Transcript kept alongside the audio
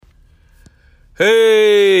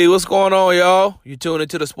Hey, what's going on, y'all? You tuned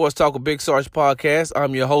into the Sports Talk with Big Sarge podcast.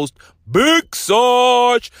 I'm your host, Big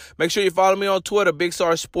Sarge. Make sure you follow me on Twitter, Big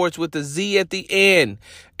Sarge Sports with the Z at the end,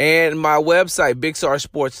 and my website,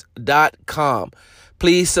 BigSargeSports.com.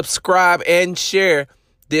 Please subscribe and share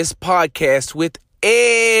this podcast with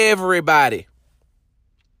everybody.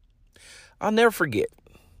 I'll never forget.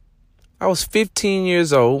 I was 15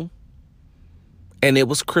 years old, and it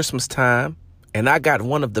was Christmas time. And I got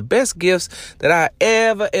one of the best gifts that I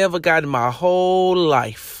ever got in my whole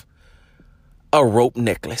life. A rope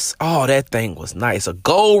necklace. Oh, that thing was nice. A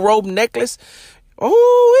gold rope necklace.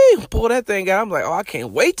 Oh, pull that thing out. I'm like, I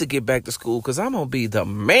can't wait to get back to school because I'm going to be the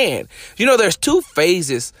man. You know, there's two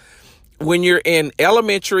phases when you're in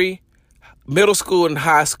elementary, middle school, and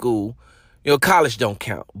high school. You know, college don't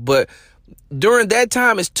count. But during that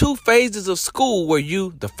time, it's two phases of school where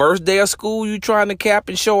the first day of school, you trying to cap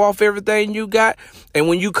and show off everything you got. And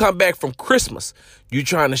when you come back from Christmas, you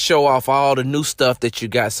trying to show off all the new stuff that you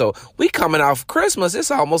got. So we coming off Christmas.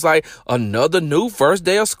 It's almost like another new first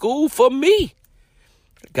day of school for me.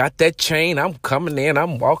 Got that chain. I'm coming in.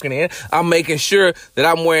 I'm walking in. I'm making sure that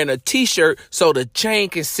I'm wearing a T-shirt so the chain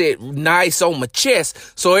can sit nice on my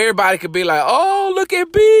chest. So everybody can be like, oh, look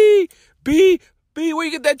at B, where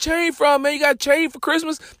you get that chain from, man? You got a chain for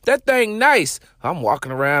Christmas? That thing nice. I'm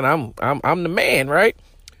walking around. I'm the man, right?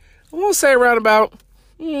 I want to say around about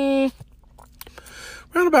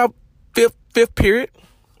fifth period.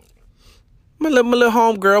 My little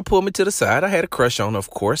homegirl pulled me to the side. I had a crush on her, of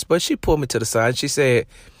course, but she pulled me to the side and she said,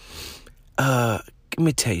 let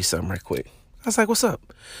me tell you something right quick. I was like, what's up?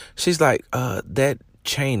 She's like, that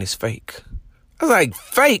chain is fake. I was like,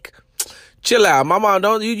 fake? Chill out. My mom,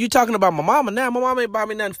 you talking about my mama now. My mom ain't buy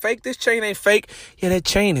me nothing fake. This chain ain't fake. Yeah, that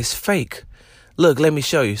chain is fake. Look, let me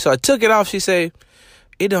show you. So I took it off. She said,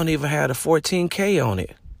 it don't even have the 14K on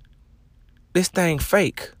it. This thing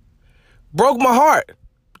fake. Broke my heart.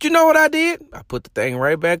 But you know what I did? I put the thing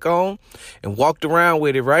right back on and walked around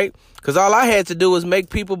with it, right? Because all I had to do was make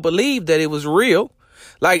people believe that it was real.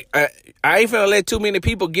 Like, I ain't finna let too many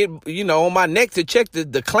people get, on my neck to check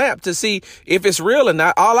the clamp to see if it's real or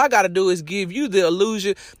not. All I got to do is give you the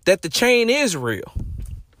illusion that the chain is real.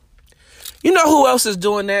 You know who else is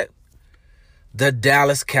doing that? The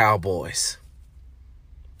Dallas Cowboys.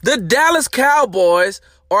 The Dallas Cowboys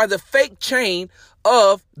are the fake chain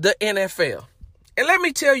of the NFL. And let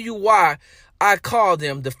me tell you why I call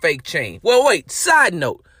them the fake chain. Well, wait, side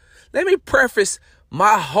note. Let me preface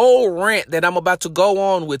my whole rant that I'm about to go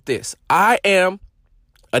on with this. I am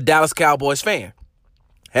a Dallas Cowboys fan.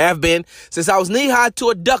 Have been since I was knee-high to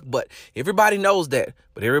a duck butt. Everybody knows that.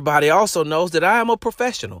 But everybody also knows that I am a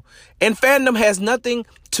professional. And fandom has nothing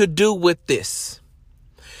to do with this.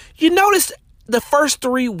 You notice the first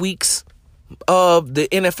 3 weeks of the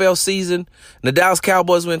NFL season, the Dallas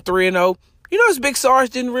Cowboys went 3-0. You notice Big Sarge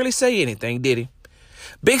didn't really say anything, did he?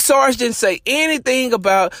 Big Sarge didn't say anything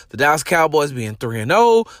about the Dallas Cowboys being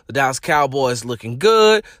 3-0. The Dallas Cowboys looking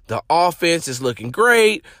good. The offense is looking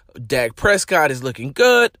great. Dak Prescott is looking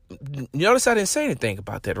good. You notice I didn't say anything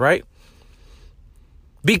about that, right?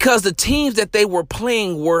 Because the teams that they were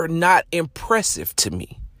playing were not impressive to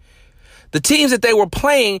me. The teams that they were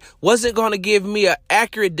playing wasn't going to give me an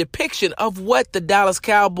accurate depiction of what the Dallas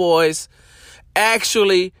Cowboys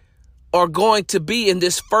actually are going to be in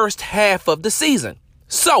this first half of the season.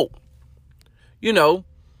 So,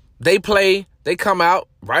 they come out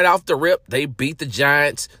right off the rip. They beat the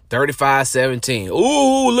Giants 35-17.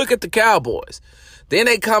 Ooh, look at the Cowboys. Then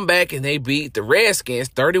they come back and they beat the Redskins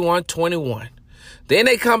 31-21. Then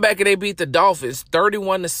they come back and they beat the Dolphins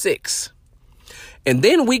 31-6. And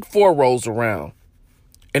then week 4 rolls around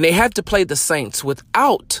and they have to play the Saints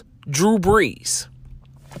without Drew Brees.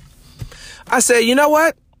 I said, you know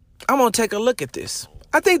what? I'm going to take a look at this.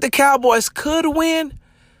 I think the Cowboys could win,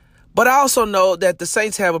 but I also know that the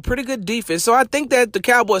Saints have a pretty good defense. So I think that the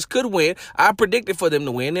Cowboys could win. I predicted for them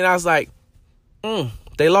to win. And I was like,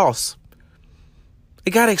 they lost.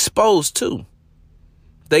 They got exposed too.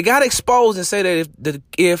 They got exposed and say that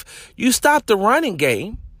if you stop the running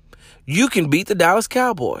game, you can beat the Dallas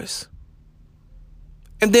Cowboys.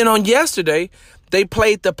 And then on yesterday, they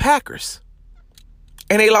played the Packers.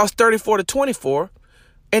 And they lost 34-24.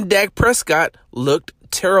 And Dak Prescott looked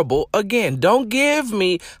terrible again. Don't give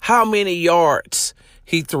me how many yards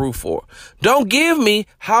he threw for. Don't give me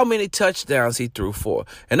how many touchdowns he threw for.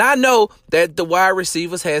 And I know that the wide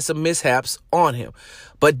receivers had some mishaps on him.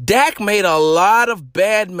 But Dak made a lot of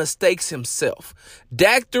bad mistakes himself.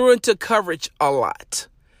 Dak threw into coverage a lot.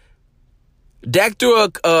 Dak threw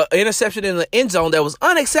an interception in the end zone that was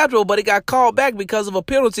unacceptable, but it got called back because of a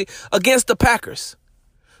penalty against the Packers.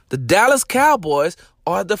 The Dallas Cowboys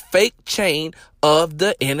are the fake chain of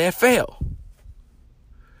the NFL.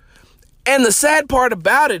 And the sad part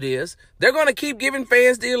about it is they're going to keep giving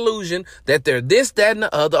fans the illusion that they're this, that, and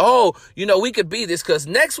the other. Oh, we could be this because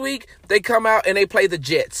next week they come out and they play the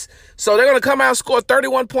Jets. So they're going to come out and score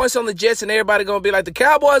 31 points on the Jets and everybody going to be like, the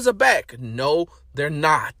Cowboys are back. No, they're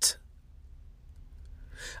not.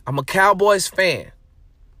 I'm a Cowboys fan.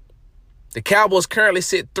 The Cowboys currently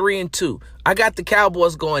sit 3-2. I got the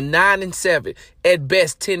Cowboys going 9-7, at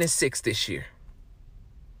best 10-6 this year.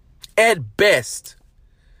 At best.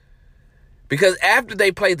 Because after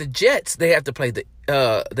they play the Jets, they have to play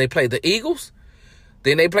the Eagles,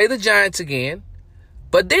 then they play the Giants again,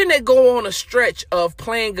 but then they go on a stretch of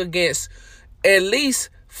playing against at least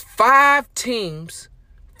 5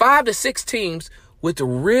 to 6 teams with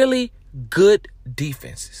really good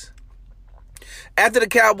defenses. After the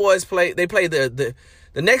Cowboys play, they play the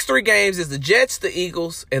next 3 games is the Jets, the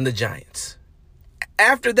Eagles, and the Giants.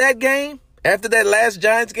 After that game, after that last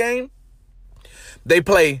Giants game, they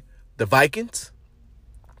play the Vikings,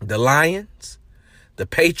 the Lions, the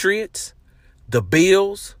Patriots, the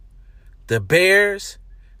Bills, the Bears,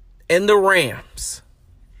 and the Rams.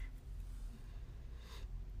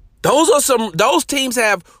 Those teams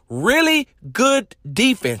have really good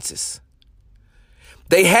defenses.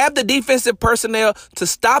 They have the defensive personnel to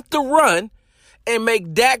stop the run and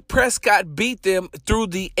make Dak Prescott beat them through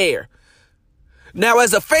the air. Now,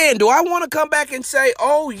 as a fan, do I want to come back and say,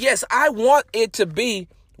 oh, yes, I want it to be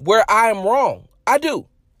where I am wrong? I do.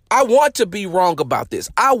 I want to be wrong about this.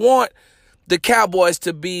 I want the Cowboys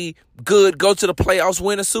to be good, go to the playoffs,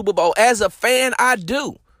 win a Super Bowl. As a fan, I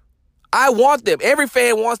do. I want them. Every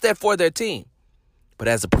fan wants that for their team. But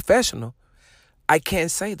as a professional, I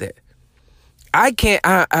can't say that. I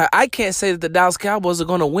can't say that the Dallas Cowboys are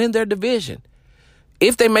going to win their division.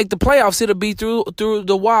 If they make the playoffs, it'll be through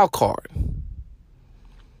the wild card.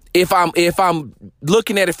 If I'm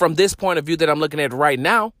looking at it from this point of view that I'm looking at it right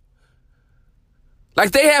now,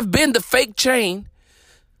 like they have been the fake chain.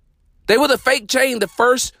 They were the fake chain the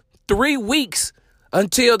first 3 weeks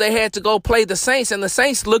until they had to go play the Saints, and the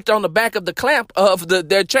Saints looked on the back of the clamp of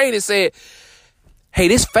their chain and said, "Hey,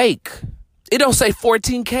 this fake. It don't say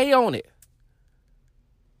 14K on it."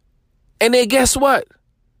 And then guess what?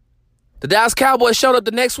 The Dallas Cowboys showed up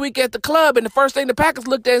the next week at the club, and the first thing the Packers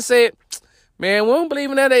looked at and said, "Man, we don't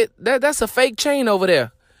believe in that. That's a fake chain over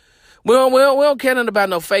there. We don't care nothing about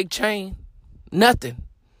no fake chain. Nothing."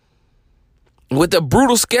 With the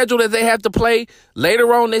brutal schedule that they have to play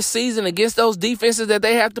later on this season against those defenses that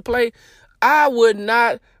they have to play, I would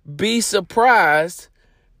not be surprised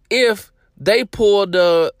if they pulled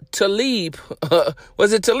Talib.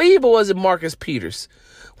 Was it Talib or was it Marcus Peters?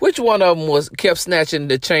 Which one of them kept snatching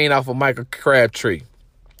the chain off of Michael Crabtree?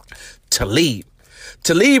 Talib.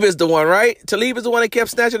 Talib is the one, right? Talib is the one that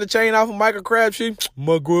kept snatching the chain off of Michael Crabtree.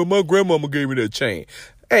 My grandmama gave me that chain.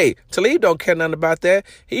 Hey, Talib don't care nothing about that.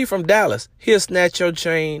 He from Dallas. He'll snatch your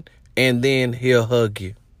chain and then he'll hug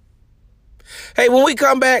you. Hey, when we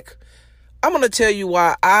come back, I'm going to tell you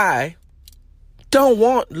why I don't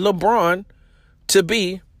want LeBron to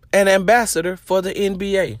be an ambassador for the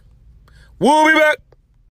NBA. We'll be back.